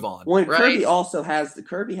you move on. Well, right? Kirby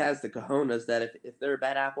has the cojones that if they're a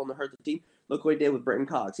bad apple and they hurt the team, look what he did with Britton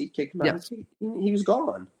Cox. He kicked him out. He was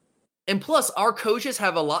gone. And plus, our coaches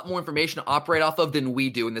have a lot more information to operate off of than we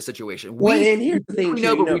do in this situation. And here's the thing, we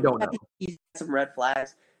know, but we don't know. He's got some red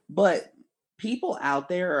flags, but people out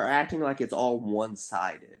there are acting like it's all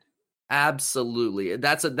one-sided. Absolutely.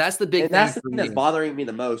 That's the big thing. That's the thing that's bothering me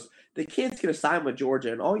the most. The kid's going to sign with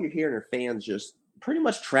Georgia, and all you're hearing are fans just pretty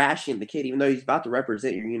much trashing the kid, even though he's about to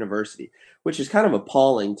represent your university, which is kind of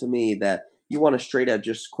appalling to me that you want to straight up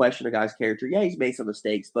just question a guy's character. Yeah, he's made some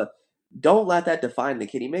mistakes, but don't let that define the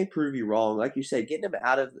kid. He may prove you wrong. Like you said, getting him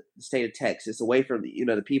out of the state of Texas, away from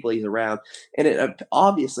the people he's around, and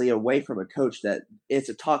obviously away from a coach that it's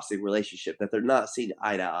a toxic relationship, that they're not seeing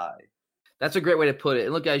eye to eye. That's a great way to put it.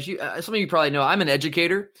 And look, guys, some of you probably know I'm an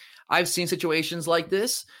educator. I've seen situations like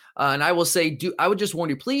this. And I will say, I would just warn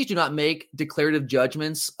you, please do not make declarative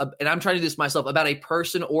judgments. And I'm trying to do this myself about a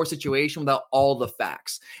person or situation without all the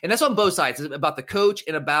facts. And that's on both sides. It's about the coach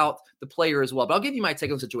and about the player as well. But I'll give you my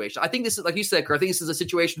take on the situation. I think this is, like you said, Kurt, I think this is a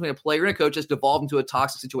situation between a player and a coach that's devolved into a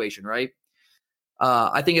toxic situation, right?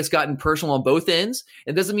 I think it's gotten personal on both ends.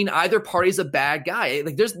 It doesn't mean either party's a bad guy.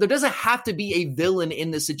 Like there doesn't have to be a villain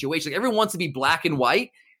in this situation. Like everyone wants to be black and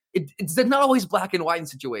white. It's not always black and white in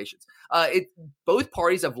situations. Both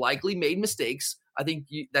parties have likely made mistakes. I think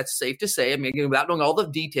that's safe to say. I mean, without knowing all the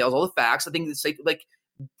details, all the facts, I think it's safe. Like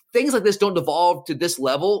things like this don't devolve to this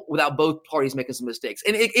level without both parties making some mistakes.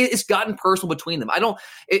 And it's gotten personal between them.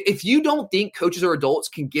 If you don't think coaches or adults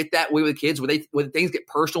can get that way with kids, when things get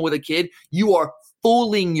personal with a kid, you are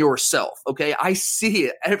fooling yourself. Okay. I see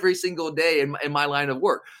it every single day in my line of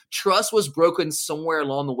work. Trust was broken somewhere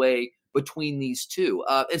along the way between these two.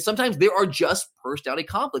 And sometimes there are just personality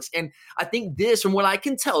conflicts. And I think this, from what I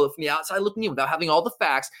can tell from the outside looking in without having all the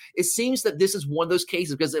facts, it seems that this is one of those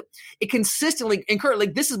cases because it consistently, and Kurt,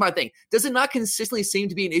 like this is my thing, does it not consistently seem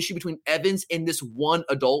to be an issue between Evans and this one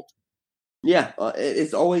adult? Yeah,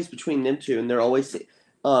 it's always between them two, and they're always,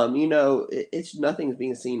 it's nothing's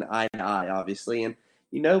being seen eye to eye, obviously. And,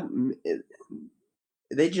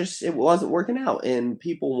 it wasn't working out, and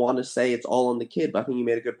people want to say it's all on the kid, but I think you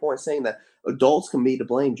made a good point saying that adults can be to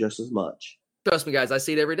blame just as much. Trust me, guys, I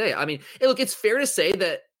see it every day. I mean, look, it's fair to say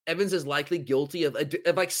that Evans is likely guilty of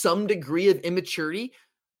like some degree of immaturity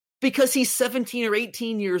because he's 17 or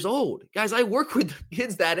 18 years old. Guys, I work with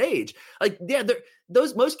kids that age. Like, yeah,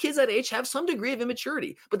 most kids that age have some degree of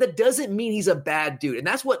immaturity, but that doesn't mean he's a bad dude. And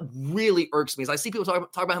that's what really irks me is I see people talk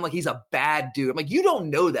about him like he's a bad dude. I'm like, you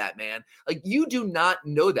don't know that, man. Like, you do not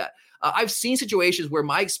know that. I've seen situations where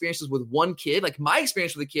my experiences with one kid, like my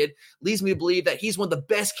experience with a kid leads me to believe that he's one of the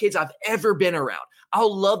best kids I've ever been around.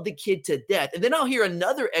 I'll love the kid to death. And then I'll hear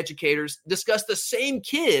another educators discuss the same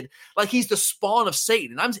kid like he's the spawn of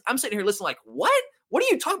Satan. And I'm sitting here listening like, what? What are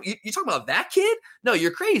you talking? You talking about that kid? No,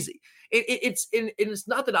 you're crazy. It's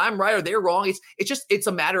not that I'm right or they're wrong. It's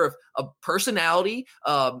a matter of personality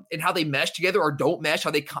and how they mesh together or don't mesh,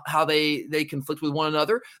 how they conflict with one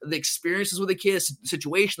another, the experiences with the kid, the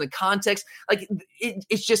situation, the context. Like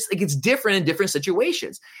it's just like it's different in different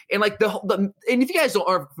situations. And like and if you guys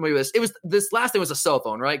aren't familiar with this last thing was a cell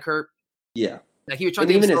phone, right, Kurt? Yeah. Like he was trying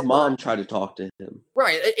and to even his mom tried to talk to him.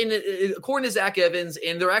 Right. And according to Zach Evans,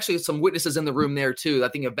 and there are actually some witnesses in the room there too, that I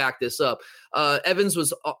think have backed this up. Evans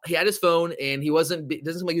he had his phone and doesn't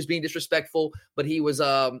seem like he was being disrespectful, but he was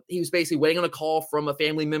basically waiting on a call from a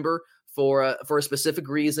family member for a specific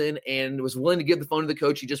reason and was willing to give the phone to the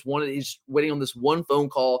coach. He's waiting on this one phone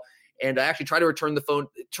call and actually try to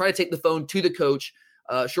take the phone to the coach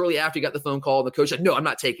shortly after he got the phone call. And the coach said, "No, I'm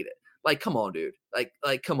not taking it." Like, come on, dude.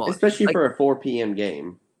 Like, come on. Especially for a 4 p.m.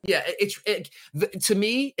 game. Yeah, to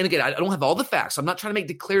me, and again, I don't have all the facts. So I'm not trying to make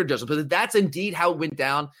declarative judgments, but that's indeed how it went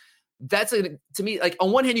down. To me, like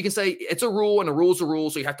on one hand, you can say it's a rule and a rule is a rule,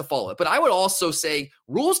 so you have to follow it. But I would also say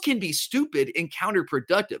rules can be stupid and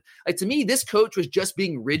counterproductive. Like to me, this coach was just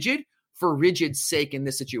being rigid for rigid's sake in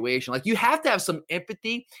this situation. Like you have to have some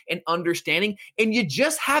empathy and understanding, and you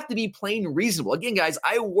just have to be plain reasonable. Again, guys,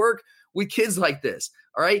 I work with kids like this.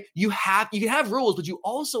 All right. You can have rules, but you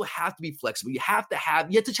also have to be flexible. You have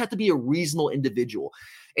to be a reasonable individual.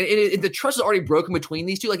 And the trust is already broken between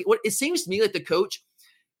these two. Like it seems to me like the coach,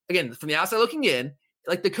 again, from the outside looking in,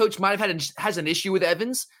 like the coach might have has an issue with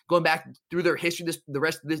Evans going back through their history,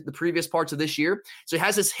 the previous parts of this year. So he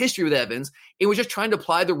has this history with Evans and was just trying to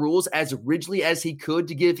apply the rules as rigidly as he could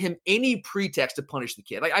to give him any pretext to punish the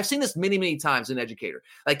kid. Like I've seen this many, many times as an educator.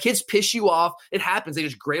 Like kids piss you off. It happens. They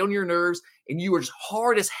just grate on your nerves and you are just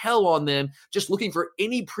hard as hell on them, just looking for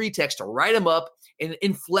any pretext to write them up and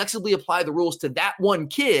inflexibly apply the rules to that one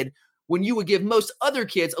kid when you would give most other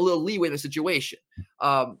kids a little leeway in the situation.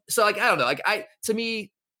 So like, I don't know, like to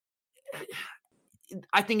me,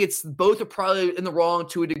 I think it's both are probably in the wrong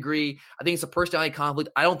to a degree. I think it's a personality conflict.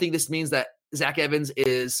 I don't think this means that Zach Evans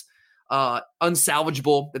is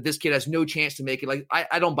unsalvageable, that this kid has no chance to make it. Like,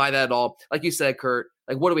 I don't buy that at all. Like you said, Kurt,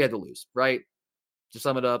 like what do we have to lose, right? To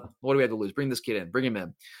sum it up, what do we have to lose? Bring this kid in. Bring him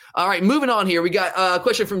in. All right, moving on here. We got a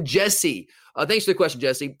question from Jesse. Thanks for the question,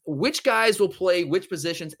 Jesse. Which guys will play which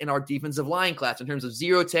positions in our defensive line class in terms of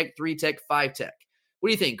 0 tech, 3 tech, 5 tech? What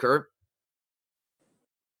do you think, Kurt?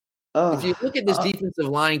 If you look at this defensive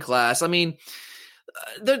line class, I mean,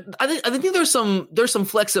 I think there's some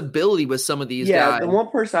flexibility with some of these guys. Yeah, the one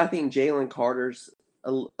person I think Jalen Carter's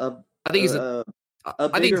a bigger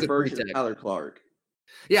version of Tyler Clark.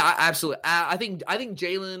 Yeah, absolutely. I think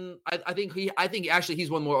Jalen. I think actually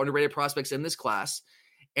he's one of the more underrated prospects in this class,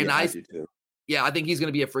 and I do too. Yeah, I think he's going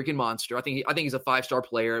to be a freaking monster. I think he's a 5-star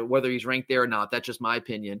player, whether he's ranked there or not. That's just my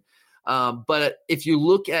opinion. But if you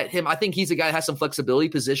look at him, I think he's a guy that has some flexibility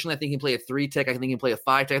position. I think he can play a 3 tech. I think he can play a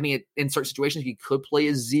 5 tech. I think in certain situations he could play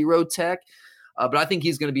a 0 tech. But I think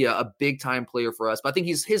he's going to be a big time player for us. But I think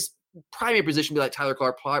his primary position be like Tyler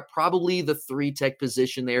Clark, probably the 3-tech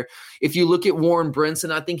position there. If you look at Warren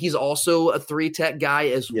Brinson, I think he's also a 3-tech guy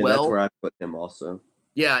as well. That's where I put him also.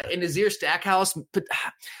 Yeah, and Nazir Stackhouse.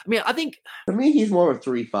 I think to me he's more of a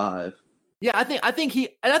 3-5. Yeah, I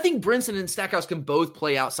think Brinson and Stackhouse can both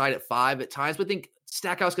play outside at 5 at times, but I think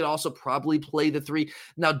Stackhouse could also probably play the 3.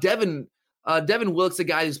 Now, Devin Wilkes, the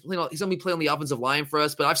guy he's going to be playing on the offensive line for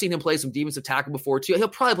us, but I've seen him play some defensive tackle before too. He'll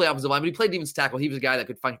probably play offensive line, but he played defensive tackle. He was a guy that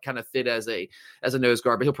could kind of fit as a nose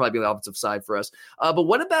guard, but he'll probably be on the offensive side for us. But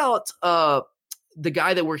what about the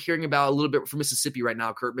guy that we're hearing about a little bit from Mississippi right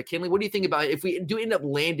now, Kurt McKinley? What do you think about if we do end up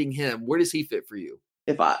landing him? Where does he fit for you?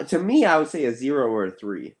 To me, I would say a 0 or a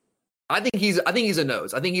 3. I think he's a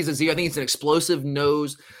nose. I think he's a 0. I think he's an explosive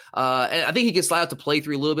nose. And I think he can slide out to play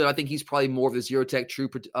 3 a little bit. I think he's probably more of the 0-tech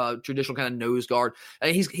traditional kind of nose guard.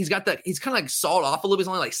 And he's got that. He's kind of like sawed off a little bit. He's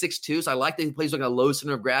only like 6'2", so I like that he plays like a low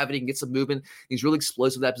center of gravity and gets some movement. He's really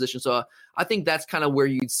explosive in that position. So I think that's kind of where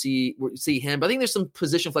you'd see him. But I think there's some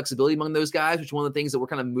position flexibility among those guys, which is one of the things that we're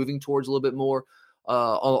kind of moving towards a little bit more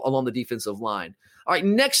along the defensive line. All right,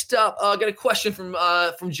 next up, I got a question from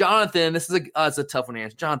Jonathan. This is it's a tough one to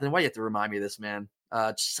answer. Jonathan, why do you have to remind me of this, man?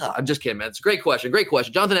 I'm just kidding, man. It's a great question. Great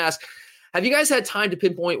question. Jonathan asks, have you guys had time to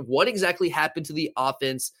pinpoint what exactly happened to the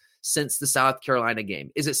offense since the South Carolina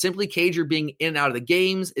game? Is it simply Cager being in and out of the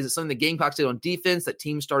games? Is it something the Gamecocks did on defense that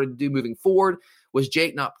teams started to do moving forward? Was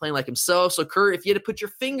Jake not playing like himself? So, Kurt, if you had to put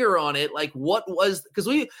your finger on it, like what was – because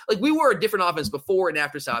we were a different offense before and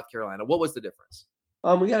after South Carolina. What was the difference?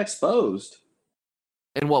 We got exposed.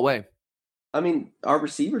 In what way? I mean, our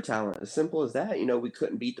receiver talent, as simple as that. We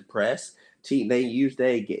couldn't beat the press. They used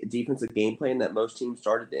a defensive game plan that most teams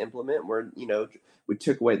started to implement where, they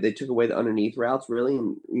took away the underneath routes really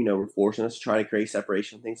and, were forcing us to try to create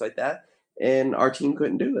separation, things like that. And our team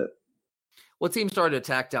couldn't do it. Well, teams started to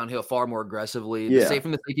attack downhill far more aggressively. Yeah. Say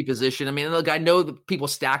from the safety position. I mean, look, I know that people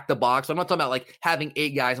stack the box. I'm not talking about like having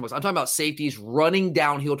 8 guys in the box. I'm talking about safeties running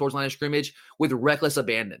downhill towards line of scrimmage with reckless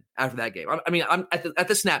abandon after that game. I'm at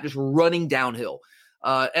the snap just running downhill.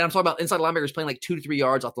 And I'm talking about inside linebackers playing like 2 to 3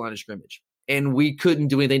 yards off the line of scrimmage. And we couldn't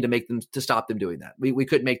do anything to stop them doing that. We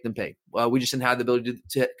couldn't make them pay. We just didn't have the ability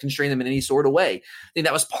to constrain them in any sort of way. I think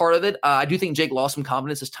that was part of it. I do think Jake lost some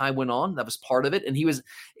confidence as time went on. That was part of it. And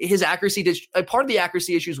his accuracy, part of the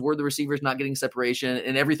accuracy issues were the receivers not getting separation.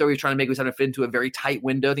 And every throw he was trying to make was having to fit into a very tight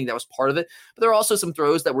window. I think that was part of it. But there were also some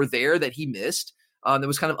throws that were there that he missed. That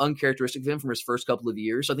was kind of uncharacteristic of him from his first couple of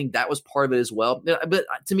years. So I think that was part of it as well. But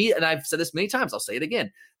to me, and I've said this many times, I'll say it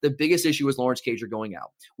again, the biggest issue was Lawrence Cager going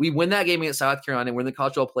out. We win that game against South Carolina, and we're in the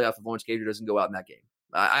college football playoff if Lawrence Cager doesn't go out in that game.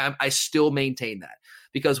 I still maintain that.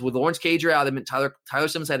 Because with Lawrence Cager out, that meant Tyler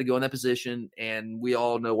Simmons had to go in that position, and we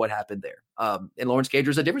all know what happened there. And Lawrence Cager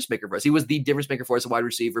is a difference maker for us. He was the difference maker for us, a wide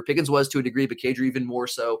receiver. Pickens was to a degree, but Cager even more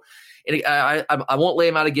so. And I won't lay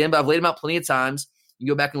him out again, but I've laid him out plenty of times. You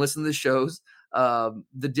go back and listen to the shows.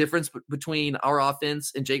 The difference between our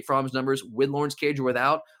offense and Jake Fromm's numbers with Lawrence Cager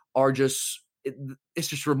without are it's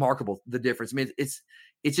just remarkable. The difference. I mean, it's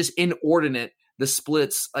just inordinate. The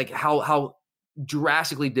splits, like how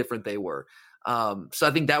drastically different they were. So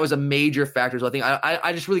I think that was a major factor. So I think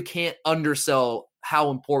I just really can't undersell how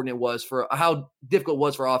important it was how difficult it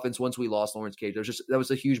was for offense once we lost Lawrence Cager. That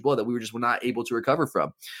was a huge blow that we were not able to recover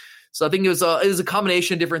from. So I think it was a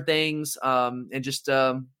combination of different things, and just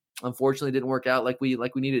unfortunately didn't work out like we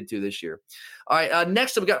needed to this year. All right,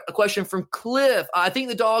 next up we got a question from Cliff. I think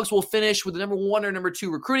the Dogs will finish with the number 1 or number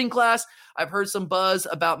 2 recruiting class. I've heard some buzz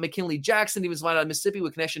about McKinley Jackson. He was invited out of Mississippi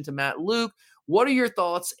with connection to Matt Luke. What are your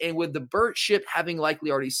thoughts? And with the Burt ship having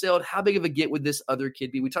likely already sailed, how big of a get would this other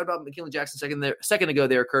kid be? We talked about McKinley Jackson second ago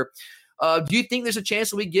there, Kurt. Do you think there's a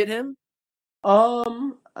chance that we get him?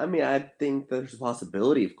 I think there's a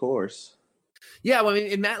possibility, of course. Yeah, well,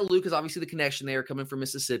 and Matt Luke is obviously the connection there coming from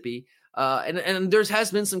Mississippi. And there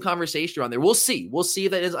has been some conversation around there. We'll see. We'll see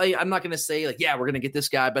if that is. I'm not going to say like, yeah, we're going to get this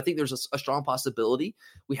guy, but I think there's a strong possibility.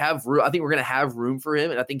 I think we're going to have room for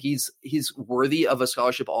him, and I think he's worthy of a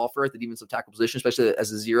scholarship offer at the defensive tackle position, especially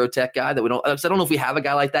as a 0-tech guy. That we don't. I don't know if we have a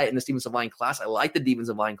guy like that in the defensive line class. I like the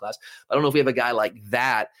defensive line class, but I don't know if we have a guy like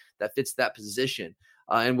that fits that position.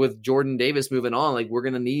 And with Jordan Davis moving on, like we're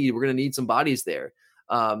gonna need some bodies there.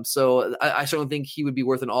 So I certainly think he would be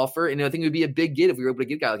worth an offer, and I think it would be a big get if we were able to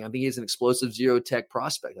get a guy like him. I think he's an explosive 0-tech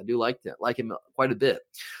prospect. I do like him quite a bit.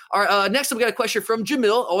 All right, next up we got a question from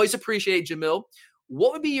Jamil. Always appreciate Jamil.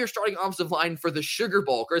 What would be your starting offensive line for the Sugar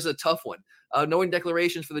Bowl? Or is it a tough one? Knowing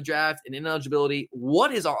declarations for the draft and ineligibility,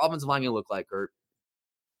 what is our offensive line going to look like, Kurt?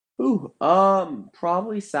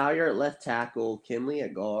 Probably Sawyer at left tackle, Kinley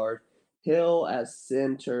at guard, Hill at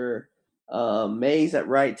center, Mays at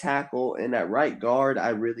right tackle, and at right guard, I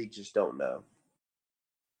really just don't know.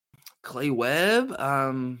 Clay Webb.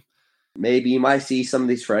 Maybe you might see some of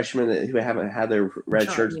these freshmen who haven't had their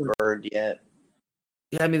red shirts burned yet.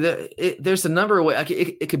 Yeah, I mean, there's a number of ways.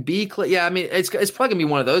 It could be Clay. Yeah, I mean, it's probably gonna be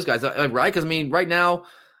one of those guys, right? Because I mean, right now,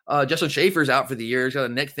 Justin Schaefer's out for the year. He's got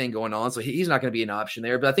a neck thing going on, so he's not going to be an option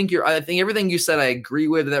there. But I think everything you said, I agree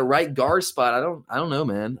with. That right guard spot, I don't know,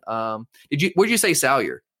 man. Where'd you say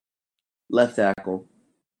Salyer? Left tackle.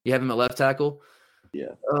 You have him at left tackle?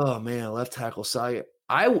 Yeah. Oh man, left tackle Salyer.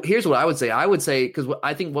 Here's what I would say. I would say, because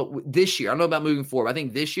I think this year, I don't know about moving forward. I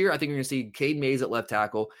think this year, I think you're going to see Cade Mays at left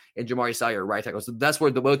tackle and Jamari Salyer at right tackle. So that's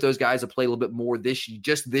where both those guys have played a little bit more this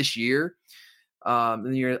year. And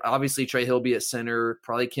then you're obviously Trey Hilby at center,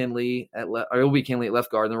 probably Kenley at left, or it'll be Kenley at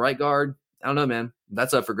left guard. And the right guard, I don't know, man.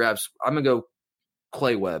 That's up for grabs. I'm going to go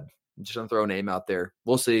Clay Webb. Just going to throw a name out there.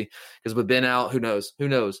 We'll see. Because with Ben out, who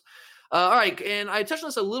knows? All right, and I touched on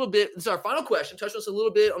this a little bit. This is our final question. Touched on this a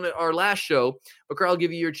little bit on our last show, but Carl, I'll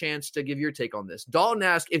give you your chance to give your take on this. Dalton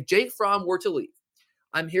asked, if Jake Fromm were to leave,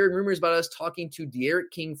 I'm hearing rumors about us talking to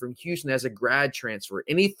D'Eriq King from Houston as a grad transfer.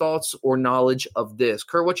 Any thoughts or knowledge of this?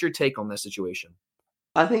 Kurt, what's your take on this situation?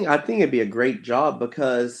 I think it'd be a great job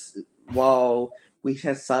because while we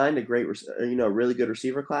have signed a great, really good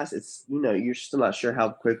receiver class, it's, you're still not sure how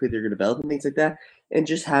quickly they're going to develop and things like that. And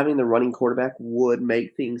just having the running quarterback would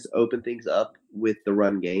open things up with the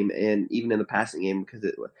run game and even in the passing game, because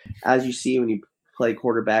as you see when you play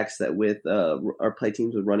quarterbacks or play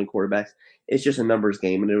teams with running quarterbacks, it's just a numbers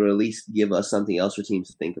game, and it will at least give us something else for teams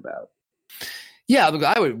to think about. Yeah,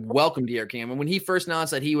 I would welcome D'Eriq King. I mean, when he first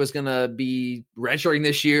announced that he was going to be redshirting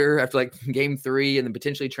this year after game 3 and then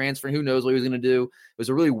potentially transferring, who knows what he was going to do. It was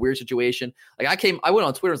a really weird situation. I went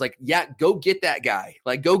on Twitter. I was like, yeah, go get that guy.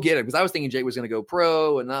 Go get him. Because I was thinking Jake was going to go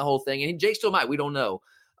pro and that whole thing. And Jake still might. We don't know.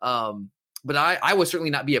 But I would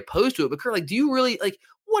certainly not be opposed to it. But Kurt, do you really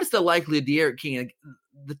what is the likelihood D'Eriq King,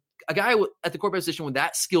 a guy at the quarterback position with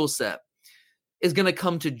that skill set, is going to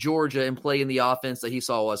come to Georgia and play in the offense that he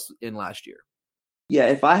saw us in last year? Yeah,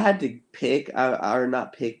 if I had to pick, or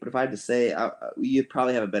not pick, but if I had to say, you'd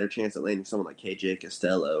probably have a better chance at landing someone like KJ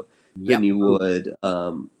Costello than you would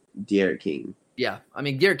D'Eriq King. Yeah, I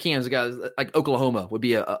mean, D'Eriq King is a guy like Oklahoma would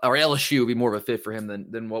be or LSU would be more of a fit for him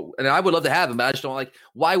than what. And I would love to have him, but I just don't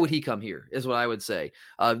why would he come here? Is what I would say.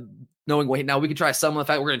 Knowing now we could try some of the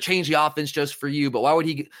fact we're going to change the offense just for you, but why would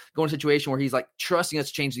he go in a situation where he's trusting us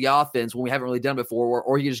to change the offense when we haven't really done it before,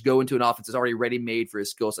 or he could just go into an offense that's already ready made for his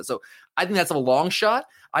skill set? So I think that's a long shot.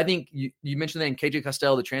 I think you mentioned that in KJ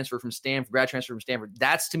Costello, the transfer from Stanford, grad transfer from Stanford.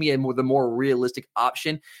 That's to me the more realistic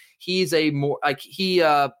option. He's he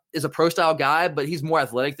is a pro style guy, but he's more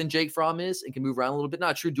athletic than Jake Fromm is and can move around a little bit.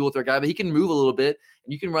 Not a true dual threat guy, but he can move a little bit,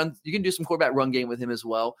 and you can do some quarterback run game with him as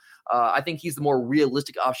well. I think he's the more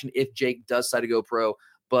realistic option if Jake does decide to go pro.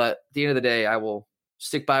 But at the end of the day, I will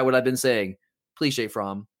stick by what I've been saying. Please, Jake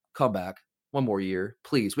Fromm, come back one more year,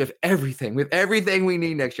 please. We have everything. We have everything we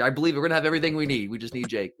need next year. I believe we're gonna have everything we need. We just need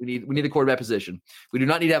Jake. We need the quarterback position. We do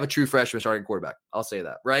not need to have a true freshman starting quarterback. I'll say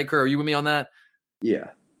that, right, Kerr? Are you with me on that?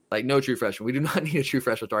 Yeah. No true freshman. We do not need a true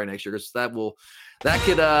freshman starting next year because that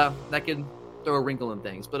could throw a wrinkle in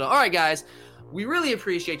things. But all right, guys, we really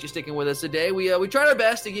appreciate you sticking with us today. We tried our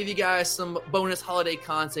best to give you guys some bonus holiday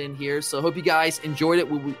content here. So hope you guys enjoyed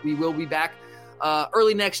it. We will be back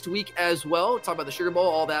early next week as well. Talk about the Sugar Bowl,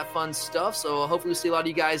 all that fun stuff. So hopefully we'll see a lot of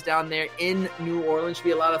you guys down there in New Orleans. Should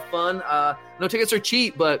be a lot of fun. No tickets are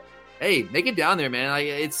cheap, but hey, make it down there, man.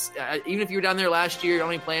 It's even if you were down there last year, you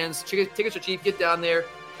don't have any plans. Tickets are cheap. Get down there.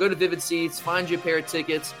 Go to Vivid Seats, find you a pair of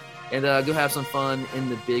tickets, and go have some fun in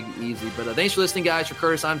the Big Easy. But thanks for listening, guys. For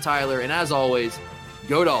Curtis, I'm Tyler. And as always,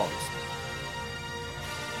 go Dogs.